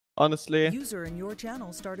Honestly, User in your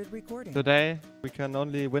channel started recording. today we can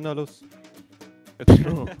only win or lose. It's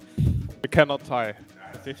true. We cannot tie.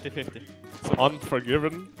 50-50. So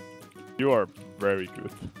Unforgiven, you are very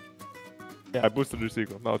good. Yeah. I boosted your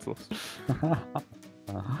sequel, now it's lost.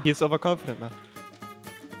 He's overconfident now.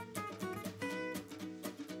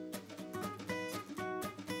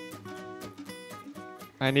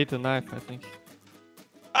 I need a knife, I think.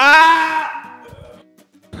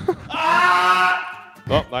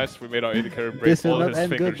 Oh, nice, we made our AD carry break This will all not his end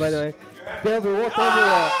fingers. good, by the way. There'll be water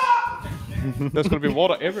everywhere. There's gonna be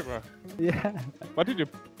water everywhere. Yeah. Why did you...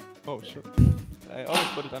 Oh shit. I always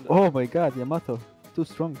put it under. Oh my god, Yamato. Too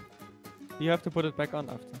strong. You have to put it back on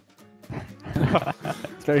after.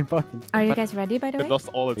 It's very important. Are you guys ready, by the It way? lost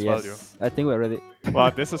all its value. I think we're ready. Wow,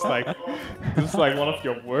 this is like one of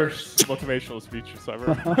your worst motivational speeches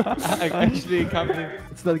ever. I actually can't believe.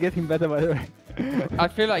 It's not getting better, by the way. I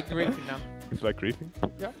feel like grieving now. You feel like grieving?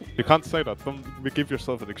 Yeah. You can't say that. Don't give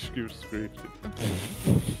yourself an excuse to grieve.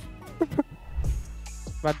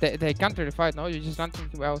 But they can't really fight, no? You just land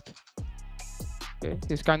him out. Okay,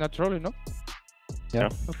 he's kinda trolling, no? Yeah.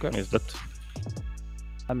 Okay. Is that?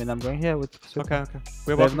 I mean, I'm going here with super. Okay.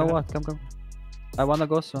 We're They have walking no ahead. what? Come. I wanna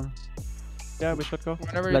go soon. Yeah, we should go.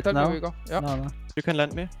 Whenever you Like tell now? me, we go. Yeah. No. You can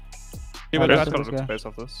land me. He Oh, will that's There's land. a gonna good look guy. space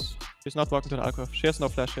of this. She's not walking to the alcove. She has no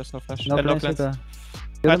flash. No And plans plans. either. Try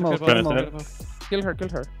Kill to them all, kill kill them both, all. kill both. Kill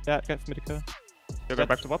her. Yeah, get me the kill. You go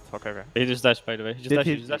back to what? Okay. He just dashed, by the way. He just Did dashed,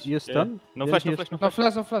 he he just dashed. use Yeah. stun? No Did flash, he no use- flash, no No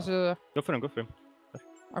flash. flash. Go for him, go for him.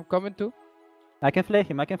 I'm coming too. I can flay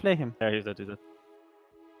him. Yeah, he's dead, he's dead.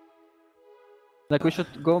 Like, we should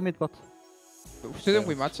go mid bot. Shouldn't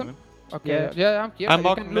we match him? Okay. Yeah. Yeah, I'm here. I'm You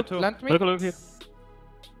walking can mid look, too. land me. Look here.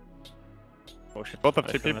 Oh shit. Both have I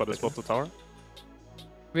TP, shouldn't but have it's both the tower.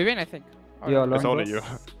 We win, I think. Or You're not. It's alone, only bro. you.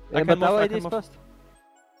 Yeah, can but move, our I AD can is move. first.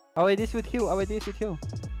 Our AD is with Q.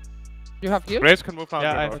 You have heal? Grace can move down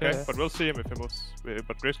Yeah, river, I okay? feel- But we'll see him if he moves.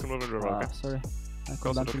 But Grace can move in river, okay? Sorry. I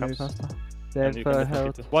Close could to the maybe camps. faster. They And you have can defend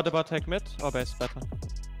health. it too. What about take mid or base better?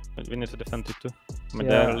 We need to defend it too. I mean,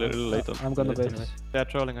 Yeah, they're a little late on. I'm gonna late base. anyway. They're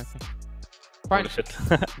trolling, I think. Fine. Holy shit.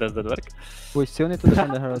 Does that work? We still need to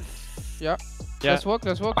defend the Herald. Yeah. Let's walk,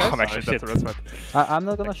 guys. Oh, I'm actually dead shit. to red side. I'm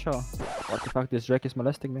not gonna show. What the fuck? This Drake is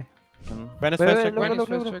molesting me. When is Wait, flash wait, check? look, When look, is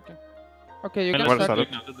look, first look. checking? Okay, you No, can One no, start. side.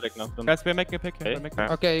 Drake now, do Drake now. Don't- Guys, we're making a pick here. Okay. We're making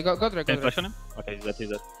a Okay, you go Drake. Can Go you flash Drake. on him? Okay, he's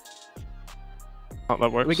dead. Oh,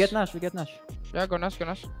 that works. We get Nash. Yeah, go Nash.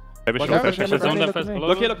 Maybe What she will else? flash Look his at own. me, Look look at me. below,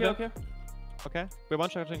 Look here, look look here. Okay, we're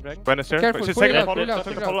one-shotting Dragon. Gwen is here. Careful, She's pull taking it a out, follow. pull it out,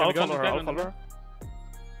 She's pull taking it a out. follow. I'll Can we follow her. go I'll on follow her.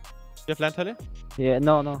 You have land tally? Yeah,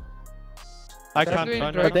 no. I They're can't doing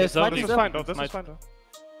join Dragon. right But now. there's This fight This is is up. fine though. This is fine though.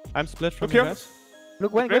 I'm split from Look you here. guys.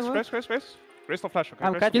 Look, Gwen. Grace. Grace no flash, okay?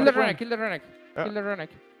 I'm Grace catching no Kill the flash. Renek, kill the Renek. Yeah. Kill the Renek.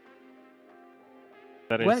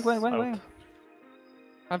 That Gwen. is out.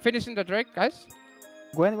 I'm finishing the Drake, guys.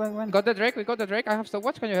 Gwen. Got the Drake, we got the Drake. I have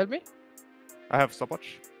stopwatch, can you help me? I have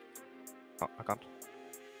stopwatch. Oh, I can't.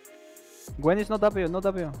 Gwen is no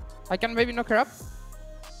W. I can maybe knock her up.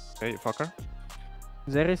 Hey, you fucker.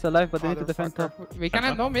 Zeri is alive, but they need to defend top. Motherfucker. We can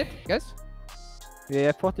end no mid, guys. We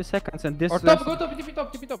have 40 seconds and this Or is... top, go top, TP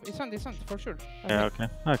top. It's on, for sure. Yeah, okay.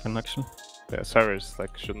 I can actually. Yeah, Cyrus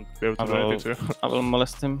like shouldn't be able to I do will, anything too. I will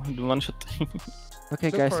molest him. Do one shot. Okay,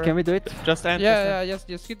 Look guys, for can it. we do it? Just end. Yeah,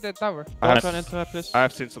 just hit the tower. Don't run into her, please. I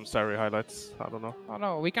have seen some Sari highlights. I don't know. Oh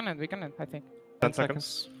no, we can end, I think. 10 10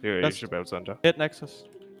 seconds. You That's- should be able to enter. Hit Nexus.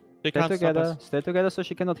 She Stay can't stop us. together so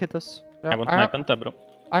she cannot hit us. Yeah, I want my penta, bro.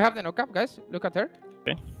 I have the knock-up, guys. Look at her.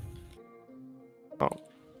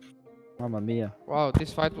 Mamma mia. Wow,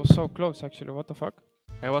 this fight was so close, actually. What the fuck?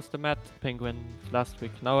 I was the mad penguin last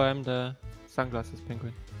week. Now I'm the sunglasses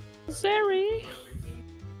penguin. Zeri!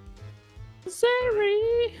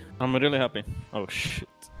 I'm really happy. Oh shit.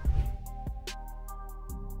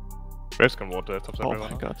 Grace can water top Oh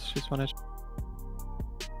everyone. my god, she's 1 HP.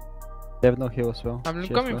 They have no heal as well. I'm She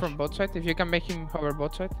has coming flash. from bot side. If you can make him hover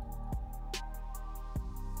bot side.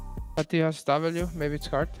 But he has W. Maybe it's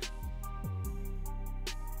hard.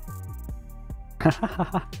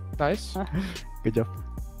 Nice. Good job.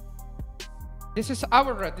 This is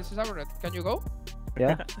our red. Can you go?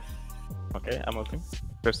 Yeah. Okay, I'm ulting.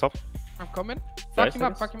 Grace top. I'm coming. Nice,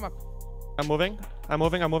 Fuck him up. I'm moving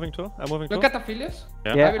too. Look at Aphelios.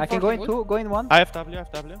 Yeah. Yeah, will I can force go the in ult. 2, go in 1. I have W.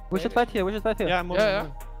 We should fight here. Yeah, I'm moving. Yeah, I'm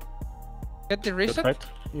moving. Get the Good reset. fight.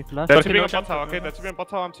 You flash. They're Okay, TPing no on chance, bot tower, no okay? They're TPing on bot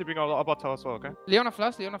tower, I'm TPing on bot tower as well, okay? Leona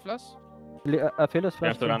flash. Phyllis You flash. have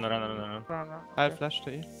to too. run. Run. I'll Okay. flash to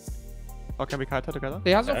E. Or can we kite her together?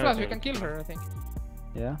 They have no Yeah, flash. okay. We can kill her, I think.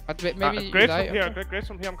 Yeah. But maybe you Grace die. from here, okay. Grace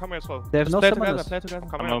from here, I'm coming as well. They have no Play together, summoners. play together.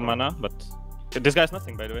 Coming I'm all as well. mana, but this guy's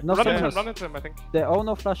nothing, by the way. No Run into him, summoners. run into him, I think. They all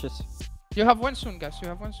no flashes. You have one soon, guys. You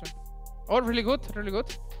have one soon. Oh, really good, really good.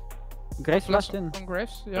 Grace Flash flashed in. on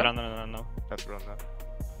Graves. Yeah. No. Let's run that.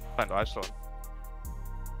 Find ice on.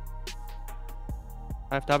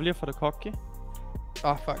 I have W for the corki.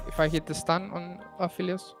 Oh fuck! If I hit the stun on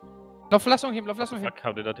Aphelios. No flash on him. No flash on him. Fuck,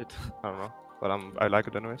 how did that hit? I don't know. But I like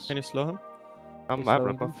it anyways. Can you slow him? I have slowing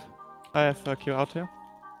ramp him. off. I have a Q out here.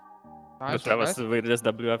 Nice, That was nice. the weirdest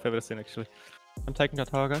W I've ever seen actually. I'm taking the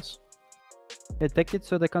tower, guys. Hey, take it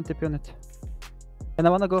so they can't TP on it. And I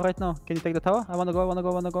wanna go right now. Can you take the tower? I wanna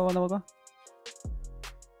go.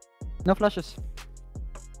 No flashes.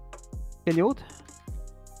 Can you ult?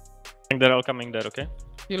 I think they're all coming there, okay?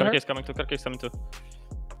 Heal her. Karki is coming too, Karki is coming too.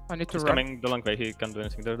 I need to He's run. coming the long way, he can't do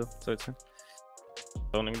anything there though, so it's fine.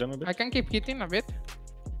 Zoning them a bit. I can keep hitting a bit.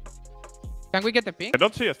 Can we get the ping? I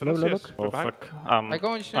don't see us. I don't Look, see look, us. Oh We're behind. fuck. I go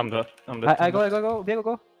on I'm Shin. dead. I go. Viego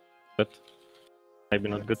go. But maybe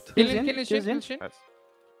not good. Kill He's him, in, kill him, he's Shin, in. kill Shin. Nice.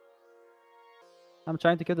 I'm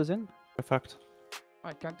trying to kill the Zin. We're fucked.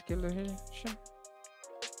 I can't kill the Shin.